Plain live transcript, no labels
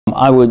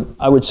I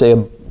would say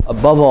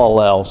above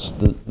all else,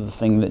 the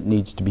thing that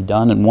needs to be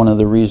done, and one of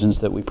the reasons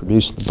that we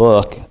produced the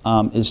book,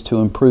 is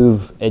to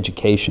improve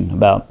education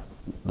about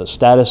the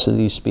status of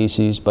these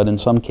species, but in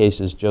some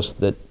cases just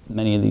that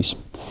many of these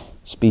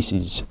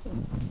species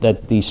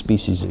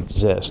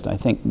exist. I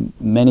think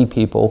many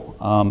people,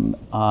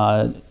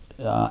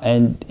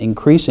 and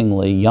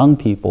increasingly young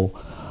people,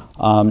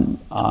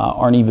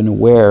 aren't even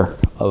aware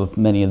of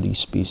many of these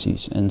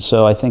species. And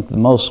so I think the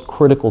most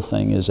critical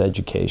thing is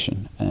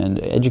education, and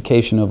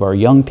education of our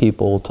young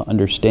people to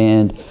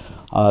understand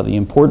the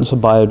importance of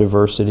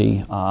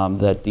biodiversity,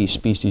 that these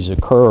species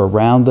occur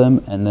around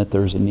them, and that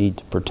there's a need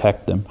to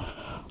protect them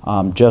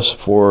just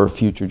for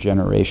future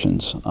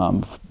generations,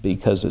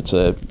 because it's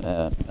an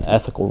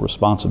ethical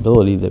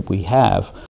responsibility that we have.